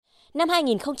Năm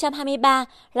 2023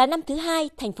 là năm thứ 2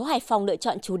 thành phố Hải Phòng lựa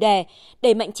chọn chủ đề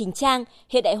đẩy mạnh chỉnh trang,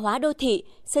 hiện đại hóa đô thị,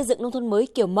 xây dựng nông thôn mới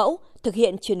kiểu mẫu, thực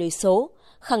hiện chuyển đổi số,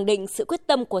 khẳng định sự quyết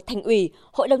tâm của Thành ủy,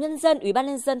 Hội đồng nhân dân, Ủy ban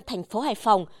nhân dân thành phố Hải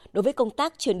Phòng đối với công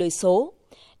tác chuyển đổi số.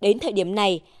 Đến thời điểm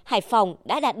này, Hải Phòng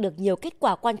đã đạt được nhiều kết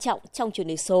quả quan trọng trong chuyển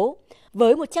đổi số,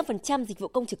 với 100% dịch vụ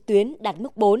công trực tuyến đạt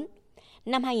mức 4.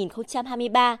 Năm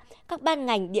 2023, các ban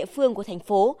ngành địa phương của thành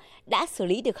phố đã xử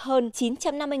lý được hơn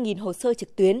 950.000 hồ sơ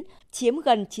trực tuyến, chiếm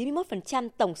gần 91%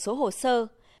 tổng số hồ sơ.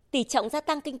 Tỷ trọng gia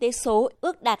tăng kinh tế số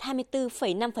ước đạt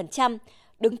 24,5%,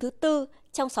 đứng thứ tư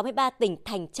trong 63 tỉnh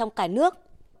thành trong cả nước.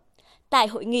 Tại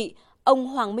hội nghị, ông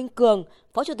Hoàng Minh Cường,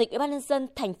 Phó Chủ tịch Ủy ban nhân dân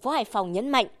thành phố Hải Phòng nhấn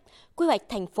mạnh, quy hoạch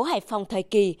thành phố Hải Phòng thời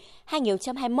kỳ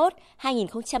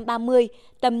 2021-2030,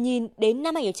 tầm nhìn đến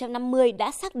năm 2050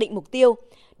 đã xác định mục tiêu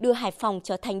đưa Hải Phòng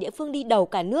trở thành địa phương đi đầu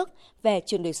cả nước về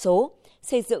chuyển đổi số,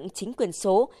 xây dựng chính quyền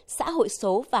số, xã hội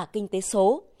số và kinh tế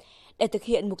số. Để thực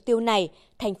hiện mục tiêu này,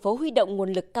 thành phố huy động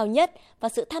nguồn lực cao nhất và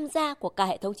sự tham gia của cả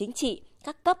hệ thống chính trị,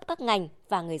 các cấp, các ngành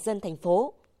và người dân thành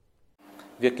phố.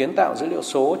 Việc kiến tạo dữ liệu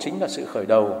số chính là sự khởi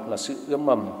đầu, là sự ươm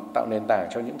mầm, tạo nền tảng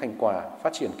cho những thành quả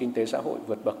phát triển kinh tế xã hội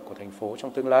vượt bậc của thành phố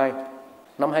trong tương lai.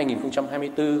 Năm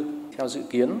 2024, theo dự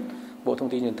kiến, Bộ Thông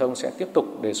tin Truyền thông sẽ tiếp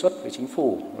tục đề xuất với Chính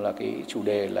phủ là cái chủ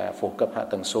đề là phổ cập hạ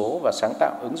tầng số và sáng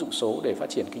tạo ứng dụng số để phát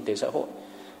triển kinh tế xã hội.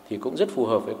 Thì cũng rất phù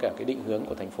hợp với cả cái định hướng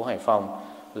của thành phố Hải Phòng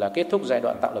là kết thúc giai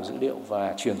đoạn tạo lập dữ liệu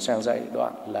và chuyển sang giai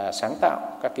đoạn là sáng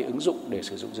tạo các cái ứng dụng để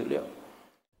sử dụng dữ liệu.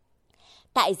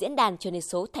 Tại Diễn đàn chuyển đổi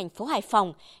số thành phố Hải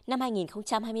Phòng năm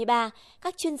 2023,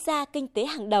 các chuyên gia kinh tế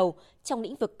hàng đầu trong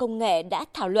lĩnh vực công nghệ đã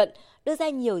thảo luận, đưa ra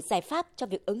nhiều giải pháp cho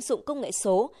việc ứng dụng công nghệ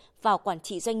số vào quản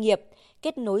trị doanh nghiệp,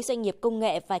 kết nối doanh nghiệp công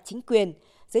nghệ và chính quyền,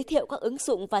 giới thiệu các ứng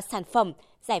dụng và sản phẩm,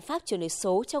 giải pháp chuyển đổi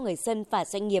số cho người dân và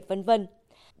doanh nghiệp, v.v.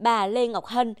 Bà Lê Ngọc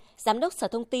Hân, Giám đốc Sở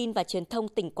Thông tin và Truyền thông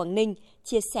tỉnh Quảng Ninh,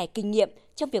 chia sẻ kinh nghiệm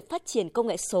trong việc phát triển công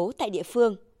nghệ số tại địa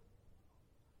phương.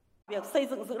 Việc xây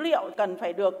dựng dữ liệu cần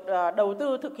phải được đầu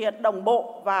tư thực hiện đồng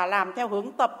bộ và làm theo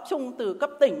hướng tập trung từ cấp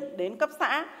tỉnh đến cấp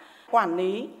xã. Quản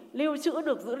lý, lưu trữ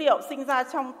được dữ liệu sinh ra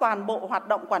trong toàn bộ hoạt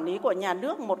động quản lý của nhà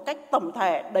nước một cách tổng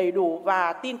thể, đầy đủ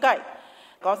và tin cậy.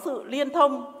 Có sự liên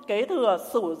thông, kế thừa,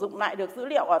 sử dụng lại được dữ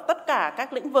liệu ở tất cả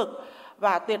các lĩnh vực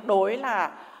và tuyệt đối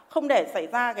là không để xảy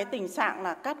ra cái tình trạng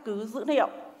là cắt cứ dữ liệu.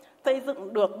 Xây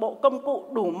dựng được bộ công cụ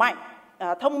đủ mạnh,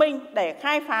 thông minh để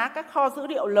khai phá các kho dữ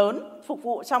liệu lớn phục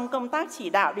vụ trong công tác chỉ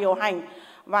đạo điều hành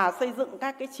và xây dựng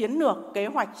các cái chiến lược, kế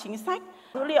hoạch, chính sách.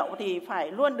 Dữ liệu thì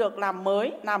phải luôn được làm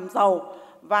mới, làm giàu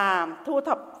và thu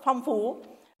thập phong phú.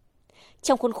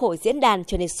 Trong khuôn khổ Diễn đàn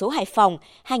chuyển đổi số Hải Phòng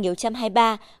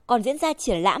 2023 còn diễn ra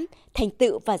triển lãm thành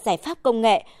tựu và giải pháp công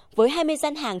nghệ với 20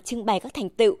 gian hàng trưng bày các thành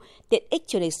tựu, tiện ích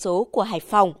chuyển đổi số của Hải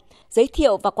Phòng, giới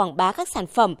thiệu và quảng bá các sản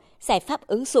phẩm, giải pháp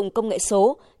ứng dụng công nghệ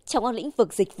số trong các lĩnh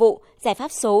vực dịch vụ, giải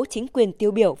pháp số, chính quyền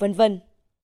tiêu biểu, v.v.